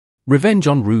Revenge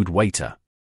on rude waiter.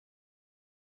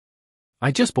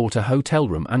 I just bought a hotel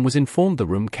room and was informed the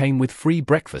room came with free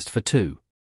breakfast for two.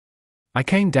 I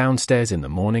came downstairs in the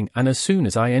morning and as soon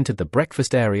as I entered the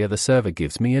breakfast area the server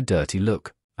gives me a dirty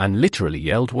look and literally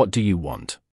yelled, "What do you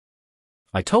want?"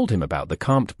 I told him about the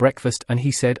camped breakfast and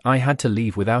he said I had to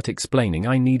leave without explaining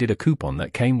I needed a coupon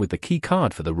that came with the key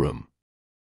card for the room.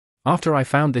 After I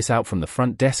found this out from the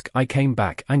front desk I came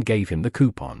back and gave him the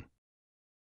coupon.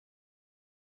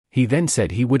 He then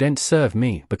said he wouldn't serve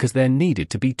me because there needed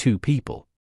to be two people.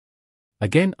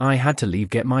 Again I had to leave,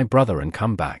 get my brother and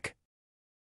come back.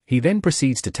 He then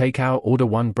proceeds to take our order,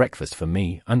 one breakfast for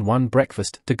me and one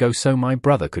breakfast to go so my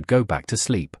brother could go back to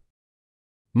sleep.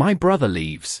 My brother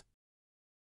leaves.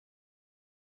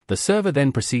 The server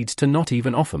then proceeds to not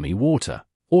even offer me water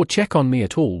or check on me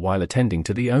at all while attending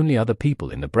to the only other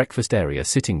people in the breakfast area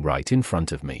sitting right in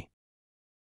front of me.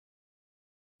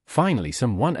 Finally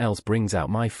someone else brings out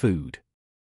my food.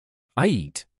 I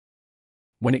eat.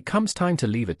 When it comes time to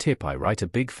leave a tip I write a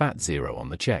big fat 0 on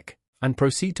the check and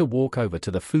proceed to walk over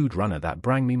to the food runner that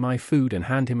brought me my food and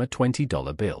hand him a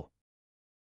 $20 bill.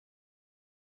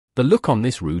 The look on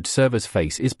this rude server's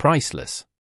face is priceless.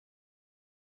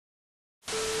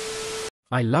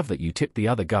 I love that you tipped the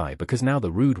other guy because now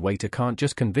the rude waiter can't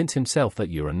just convince himself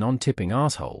that you're a non-tipping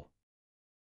asshole.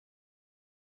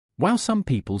 Wow, some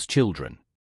people's children.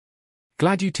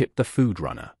 Glad you tipped the food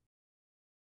runner.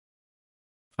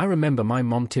 I remember my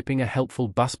mom tipping a helpful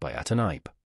busboy at an IPE.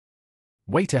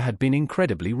 Waiter had been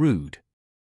incredibly rude.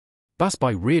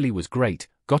 Busboy really was great,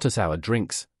 got us our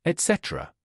drinks,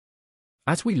 etc.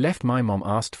 As we left my mom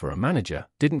asked for a manager,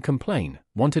 didn't complain,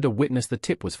 wanted a witness the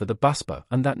tip was for the busboy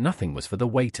and that nothing was for the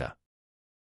waiter.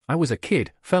 I was a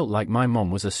kid, felt like my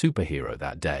mom was a superhero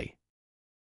that day.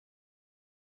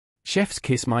 Chef's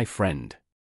kiss my friend.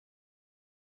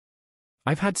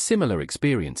 I've had similar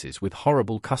experiences with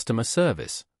horrible customer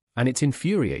service, and it's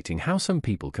infuriating how some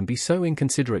people can be so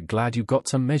inconsiderate. Glad you got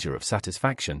some measure of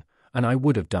satisfaction, and I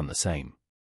would have done the same.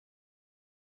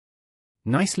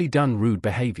 Nicely done. Rude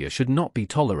behavior should not be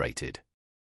tolerated.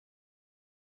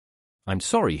 I'm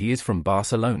sorry, he is from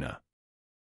Barcelona.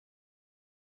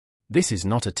 This is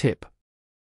not a tip.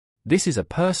 This is a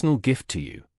personal gift to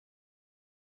you.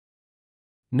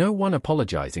 No one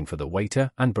apologizing for the waiter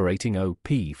and berating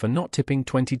OP for not tipping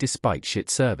 20 despite shit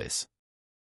service.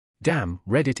 Damn,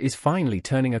 Reddit is finally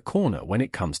turning a corner when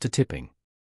it comes to tipping.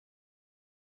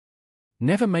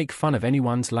 Never make fun of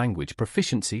anyone's language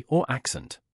proficiency or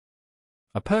accent.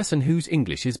 A person whose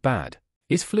English is bad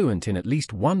is fluent in at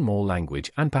least one more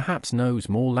language and perhaps knows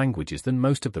more languages than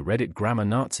most of the Reddit grammar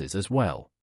Nazis as well.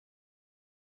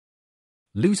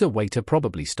 Loser waiter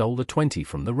probably stole the 20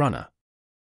 from the runner.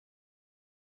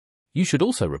 You should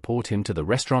also report him to the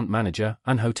restaurant manager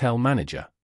and hotel manager.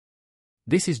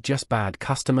 This is just bad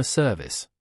customer service.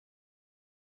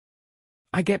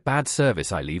 I get bad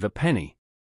service, I leave a penny.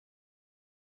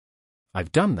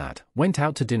 I've done that, went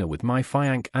out to dinner with my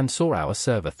fiancé and saw our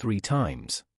server 3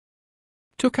 times.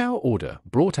 Took our order,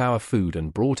 brought our food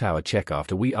and brought our check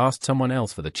after we asked someone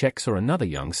else for the checks or another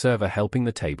young server helping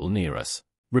the table near us.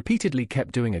 Repeatedly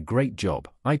kept doing a great job.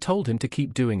 I told him to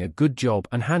keep doing a good job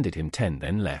and handed him 10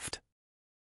 then left.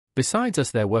 Besides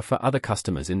us there were 4 other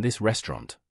customers in this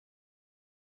restaurant.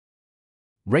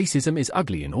 Racism is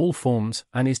ugly in all forms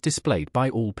and is displayed by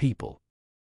all people.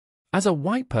 As a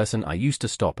white person I used to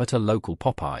stop at a local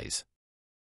Popeyes.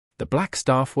 The black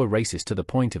staff were racist to the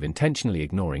point of intentionally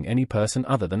ignoring any person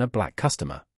other than a black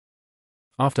customer.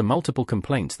 After multiple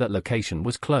complaints that location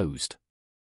was closed.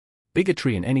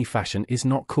 Bigotry in any fashion is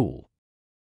not cool.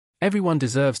 Everyone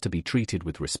deserves to be treated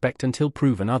with respect until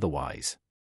proven otherwise.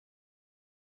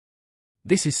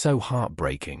 This is so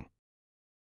heartbreaking.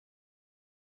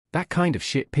 That kind of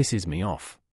shit pisses me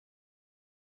off.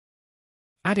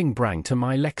 Adding brang to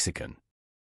my lexicon.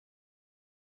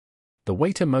 The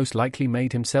waiter most likely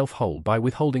made himself whole by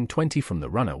withholding 20 from the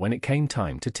runner when it came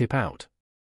time to tip out.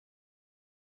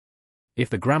 If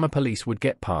the grammar police would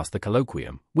get past the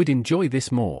colloquium, we'd enjoy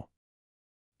this more.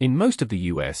 In most of the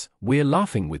US, we're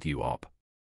laughing with you, op.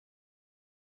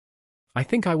 I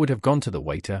think I would have gone to the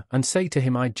waiter and say to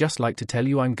him, I'd just like to tell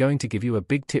you I'm going to give you a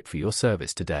big tip for your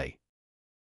service today.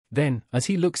 Then, as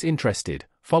he looks interested,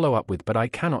 follow up with, but I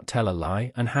cannot tell a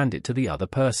lie, and hand it to the other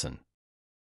person.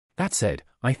 That said,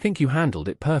 I think you handled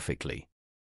it perfectly.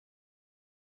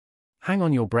 Hang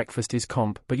on, your breakfast is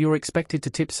comp, but you're expected to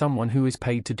tip someone who is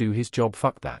paid to do his job.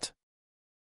 Fuck that.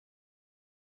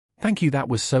 Thank you, that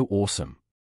was so awesome.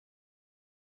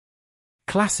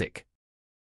 Classic.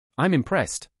 I'm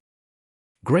impressed.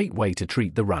 Great way to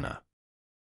treat the runner.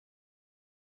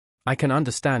 I can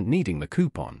understand needing the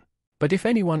coupon, But if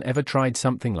anyone ever tried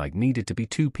something like needed to be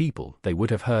two people, they would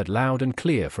have heard loud and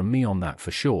clear from me on that for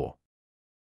sure.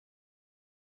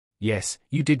 Yes,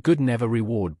 you did good. Never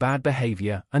reward bad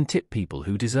behavior and tip people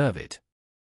who deserve it.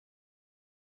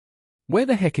 Where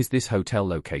the heck is this hotel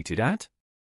located at?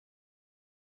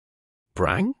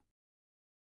 Brang?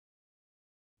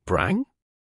 Brang?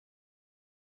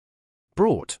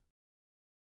 Brought.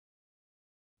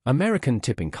 American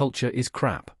tipping culture is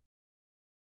crap.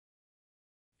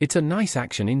 It's a nice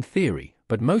action in theory,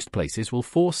 but most places will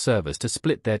force servers to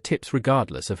split their tips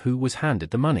regardless of who was handed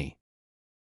the money.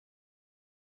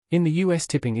 In the US,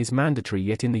 tipping is mandatory,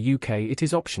 yet in the UK it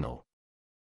is optional.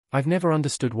 I've never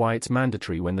understood why it's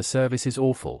mandatory when the service is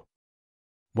awful.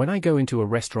 When I go into a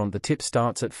restaurant, the tip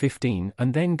starts at 15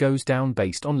 and then goes down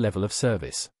based on level of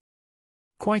service.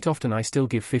 Quite often I still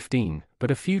give 15, but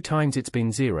a few times it's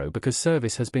been 0 because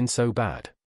service has been so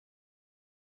bad.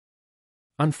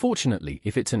 Unfortunately,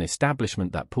 if it's an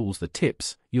establishment that pulls the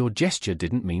tips, your gesture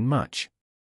didn't mean much.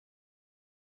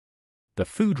 The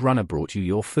food runner brought you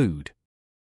your food.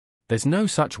 There's no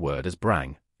such word as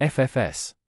brang,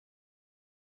 FFS.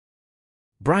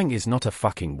 Brang is not a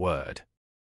fucking word.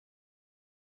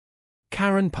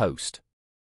 Karen post.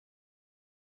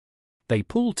 They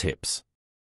pull tips.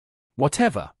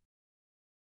 Whatever.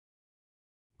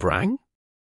 Brang?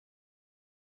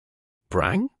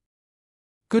 Brang?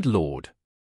 Good Lord.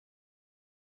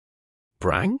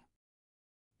 Brang?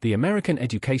 The American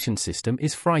education system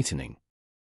is frightening.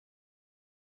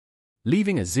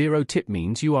 Leaving a 0 tip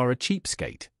means you are a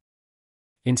cheapskate.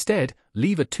 Instead,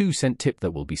 leave a 2-cent tip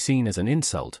that will be seen as an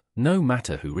insult, no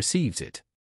matter who receives it.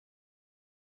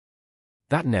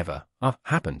 That never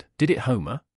happened, did it,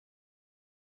 Homer?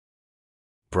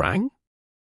 Brang?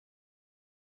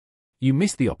 You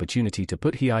missed the opportunity to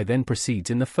put he then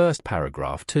proceeds in the first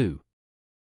paragraph too.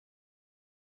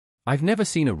 I've never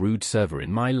seen a rude server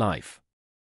in my life.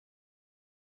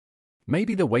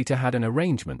 Maybe the waiter had an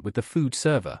arrangement with the food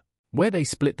server, where they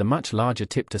split the much larger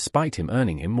tip to spite him,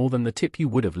 earning him more than the tip you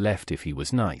would have left if he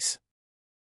was nice.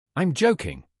 I'm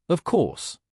joking, of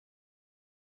course.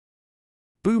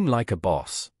 Boom like a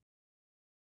boss.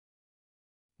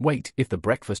 Wait, if the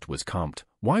breakfast was comped,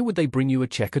 why would they bring you a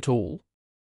check at all?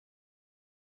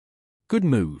 Good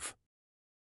move.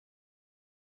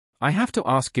 I have to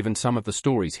ask, given some of the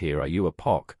stories here, are you a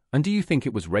POC, and do you think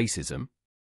it was racism?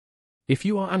 If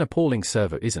you are an appalling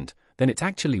server isn't, then it's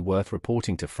actually worth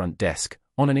reporting to front desk,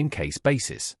 on an in-case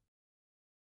basis.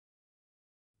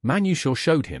 Man, you sure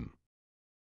showed him.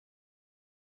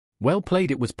 Well played.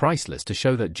 It was priceless to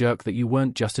show that jerk that you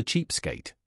weren't just a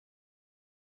cheapskate.